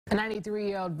A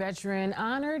 93-year-old veteran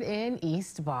honored in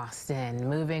East Boston.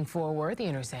 Moving forward, the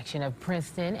intersection of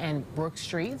Princeton and Brooks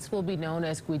streets will be known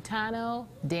as Guitano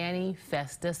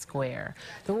Festa Square.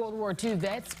 The World War II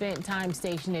vet spent time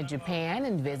stationed in Japan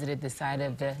and visited the site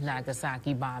of the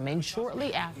Nagasaki bombing.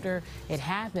 Shortly after it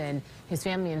happened, his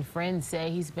family and friends say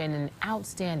he's been an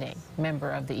outstanding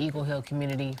member of the Eagle Hill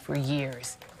community for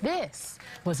years. This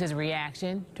was his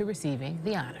reaction to receiving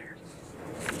the honor.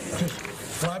 Just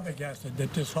flabbergasted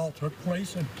that this all took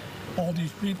place, and all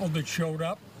these people that showed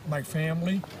up, my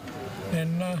family,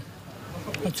 and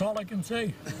that's all I can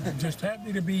say. I'm just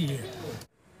happy to be here.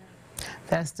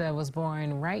 Festa was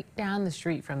born right down the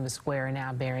street from the square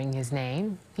now bearing his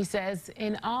name. He says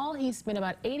in all, he spent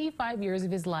about 85 years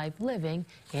of his life living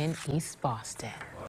in East Boston.